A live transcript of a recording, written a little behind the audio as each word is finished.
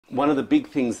One of the big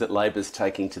things that Labor's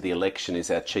taking to the election is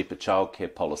our cheaper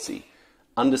childcare policy.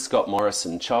 Under Scott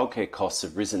Morrison, childcare costs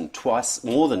have risen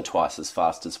more than twice as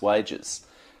fast as wages.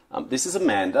 This is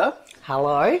Amanda.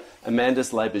 Hello.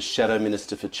 Amanda's Labor's Shadow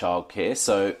Minister for Childcare,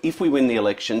 so if we win the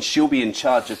election, she'll be in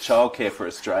charge of childcare for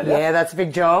Australia. Yeah, that's a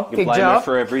big job. You blame her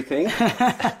for everything.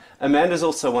 Amanda's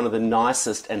also one of the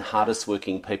nicest and hardest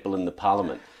working people in the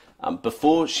Parliament.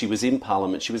 Before she was in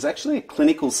Parliament, she was actually a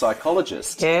clinical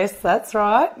psychologist. Yes, that's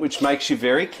right. Which makes you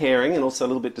very caring and also a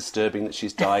little bit disturbing that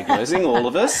she's diagnosing all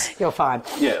of us. You're fine.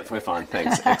 Yeah, we're fine,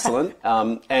 thanks. Excellent.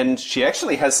 And she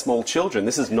actually has small children.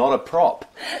 This is not a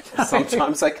prop. No.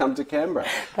 Sometimes they come to Canberra.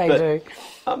 They do.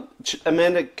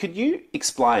 Amanda, could you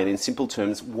explain in simple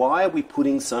terms, why are we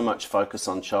putting so much focus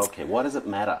on childcare? Why does it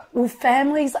matter? Well,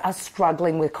 families are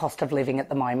struggling with cost of living at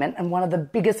the moment, and one of the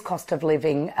biggest cost of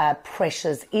living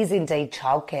pressures is indeed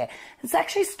childcare. It's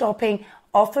actually stopping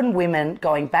often women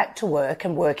going back to work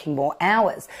and working more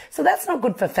hours. So that's not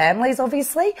good for families,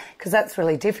 obviously, because that's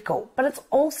really difficult. But it's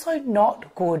also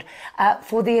not good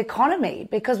for the economy,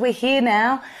 because we hear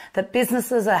now that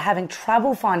businesses are having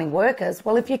trouble finding workers.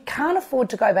 Well, if you can't afford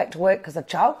to go back to work because of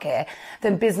childcare,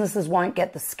 then businesses won't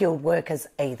get the skilled workers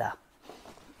either.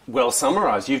 Well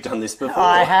summarised. You've done this before.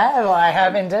 I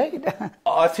have indeed.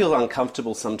 I feel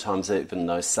uncomfortable sometimes even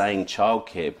though saying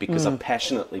childcare, because I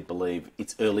passionately believe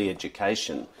it's early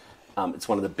education. It's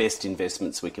one of the best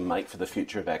investments we can make for the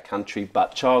future of our country,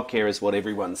 but childcare is what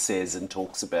everyone says and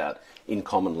talks about in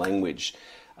common language.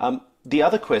 The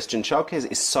other question,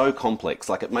 childcare is so complex,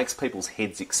 like it makes people's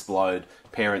heads explode,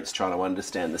 parents trying to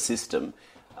understand the system.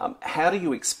 How do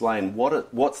you explain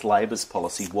what's Labor's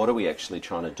policy? What are we actually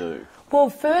trying to do? Well,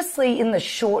 firstly, in the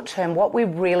short term, what we're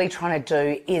really trying to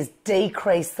do is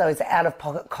decrease those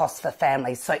out-of-pocket costs for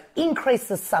families. So increase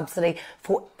the subsidy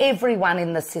for everyone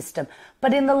in the system.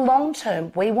 But in the long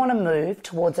term, we want to move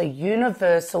towards a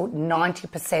universal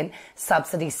 90%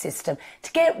 subsidy system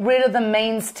to get rid of the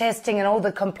means testing and all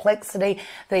the complexity,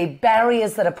 the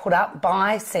barriers that are put up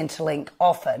by Centrelink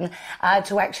often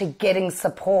to actually getting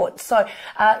support. So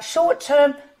short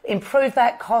term, improve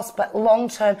that cost, but long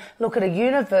term, look at a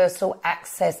universal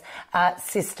access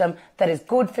system that is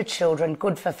good for children,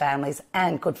 good for families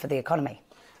and good for the economy.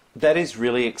 That is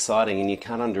really exciting, and you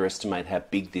can't underestimate how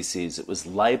big this is. It was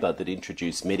Labor that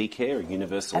introduced Medicare, a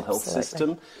universal health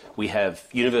system. We have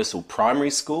universal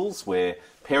primary schools where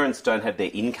parents don't have their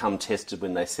income tested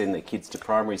when they send their kids to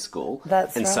primary school.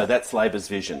 So that's Labor's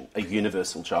vision, a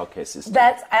universal childcare system.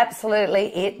 That's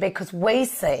absolutely it, because we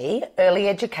see early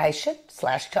education /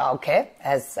 childcare,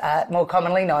 as more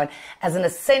commonly known, as an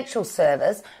essential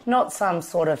service, not some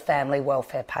sort of family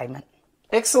welfare payment.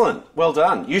 Excellent. Well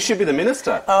done. You should be the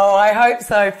minister. Oh, I hope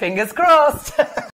so. Fingers crossed.